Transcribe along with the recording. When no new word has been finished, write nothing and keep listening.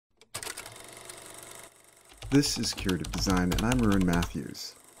This is Curative Design, and I'm Ruin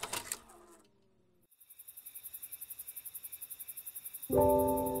Matthews.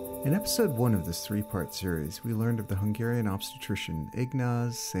 In episode 1 of this 3-part series, we learned of the Hungarian obstetrician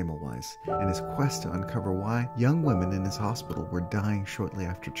Ignaz Semmelweis and his quest to uncover why young women in his hospital were dying shortly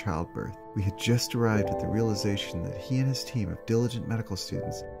after childbirth. We had just arrived at the realization that he and his team of diligent medical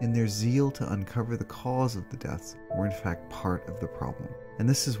students, in their zeal to uncover the cause of the deaths, were in fact part of the problem. And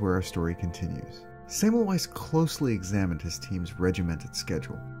this is where our story continues. Semmelweis closely examined his team's regimented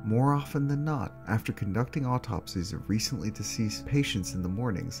schedule. More often than not, after conducting autopsies of recently deceased patients in the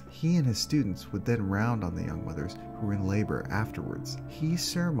mornings, he and his students would then round on the young mothers who were in labor afterwards. He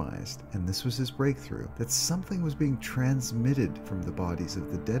surmised, and this was his breakthrough, that something was being transmitted from the bodies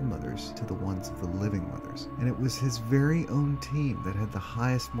of the dead mothers to the ones of the living mothers. And it was his very own team that had the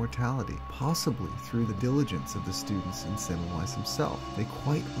highest mortality, possibly through the diligence of the students and Semmelweis himself. They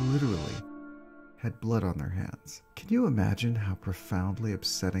quite literally had blood on their hands. Can you imagine how profoundly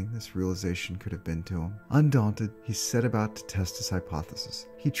upsetting this realization could have been to him? Undaunted, he set about to test his hypothesis.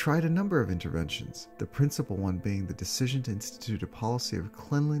 He tried a number of interventions, the principal one being the decision to institute a policy of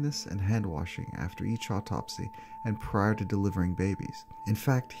cleanliness and hand washing after each autopsy and prior to delivering babies. In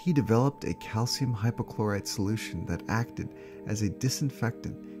fact, he developed a calcium hypochlorite solution that acted as a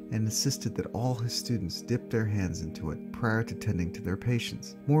disinfectant and insisted that all his students dip their hands into it prior to tending to their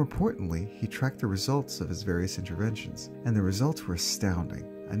patients. More importantly, he tracked the results of his various interventions, and the results were astounding.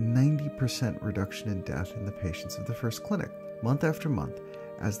 A 90% reduction in death in the patients of the first clinic. Month after month,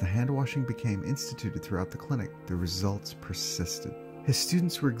 as the hand washing became instituted throughout the clinic, the results persisted. His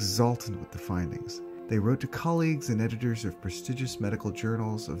students were exultant with the findings. They wrote to colleagues and editors of prestigious medical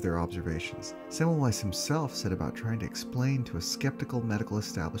journals of their observations. Semmelweis himself set about trying to explain to a skeptical medical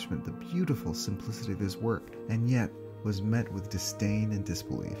establishment the beautiful simplicity of his work, and yet was met with disdain and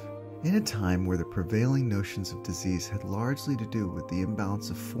disbelief. In a time where the prevailing notions of disease had largely to do with the imbalance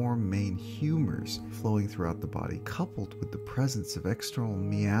of 4 main humors flowing throughout the body, coupled with the presence of external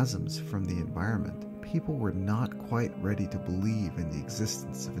miasms from the environment, people were not quite ready to believe in the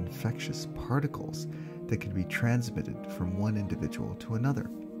existence of infectious particles that could be transmitted from one individual to another.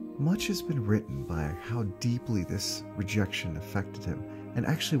 Much has been written by how deeply this rejection affected him, and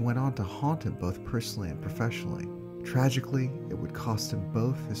actually went on to haunt him both personally and professionally. Tragically, it would cost him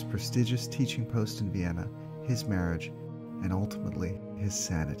both his prestigious teaching post in Vienna, his marriage, and ultimately his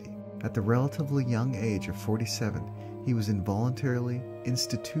sanity. At the relatively young age of 47, he was involuntarily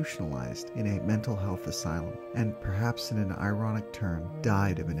institutionalized in a mental health asylum, and perhaps in an ironic turn,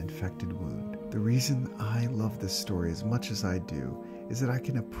 died of an infected wound. The reason I love this story as much as I do is that I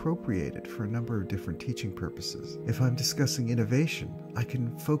can appropriate it for a number of different teaching purposes. If I'm discussing innovation, I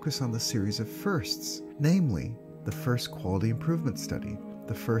can focus on the series of firsts, namely the first quality improvement study,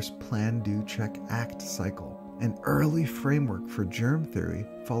 the first plan, do, check, act cycle, an early framework for germ theory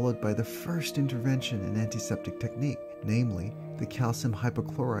followed by the first intervention in antiseptic technique, namely the calcium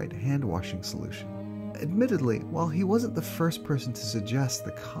hypochlorite hand-washing solution. Admittedly, while he wasn't the first person to suggest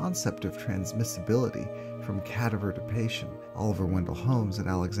the concept of transmissibility from cadaver to patient, Oliver Wendell Holmes and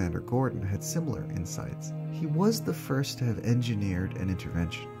Alexander Gordon had similar insights. He was the first to have engineered an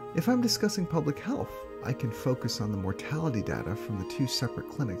intervention. If I'm discussing public health, I can focus on the mortality data from the 2 separate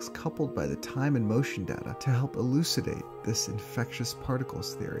clinics coupled by the time and motion data to help elucidate this infectious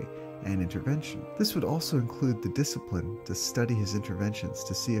particles theory and intervention. This would also include the discipline to study his interventions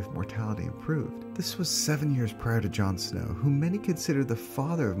to see if mortality improved. This was 7 years prior to John Snow, whom many consider the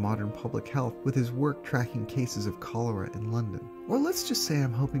father of modern public health with his work tracking cases of cholera in London. Or let's just say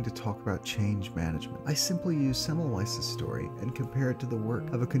I'm hoping to talk about change management. I simply use Semmelweis' story and compare it to the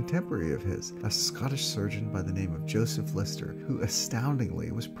work of a contemporary of his, a Scottish surgeon by the name of Joseph Lister, who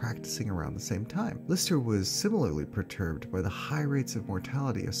astoundingly was practicing around the same time. Lister was similarly perturbed by the high rates of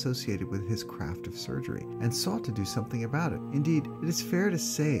mortality associated with his craft of surgery, and sought to do something about it. Indeed, it is fair to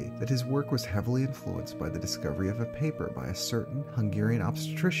say that his work was heavily influenced by the discovery of a paper by a certain Hungarian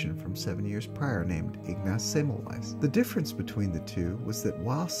obstetrician from 7 years prior named Ignaz Semmelweis. The difference between the two was that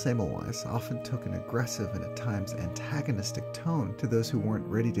while Semmelweis often took an aggressive and at times antagonistic tone to those who weren't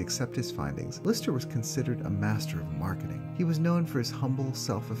ready to accept his findings, Lister was considered a master of marketing. He was known for his humble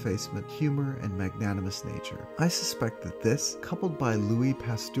self-effacement, humor, and magnanimous nature. I suspect that this, coupled by Louis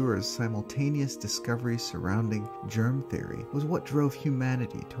Pasteur's simultaneous discoveries surrounding germ theory, was what drove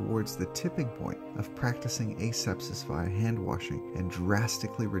humanity towards the tipping point of practicing asepsis via hand washing and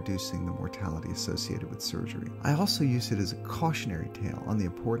drastically reducing the mortality associated with surgery. I also use it as a caution cautionary tale on the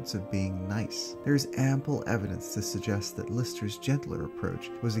importance of being nice. There is ample evidence to suggest that Lister's gentler approach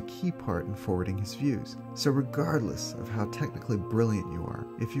was a key part in forwarding his views. So regardless of how technically brilliant you are,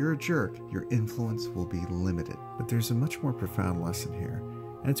 if you're a jerk, your influence will be limited. But there's a much more profound lesson here,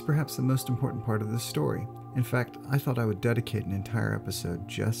 and it's perhaps the most important part of this story. In fact, I thought I would dedicate an entire episode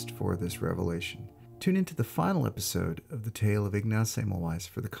just for this revelation. Tune into the final episode of the tale of Ignaz Semmelweis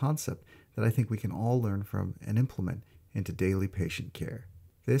for the concept that I think we can all learn from and implement into daily patient care.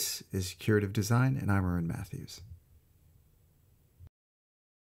 This is Curative Design, and I'm Aaron Matthews.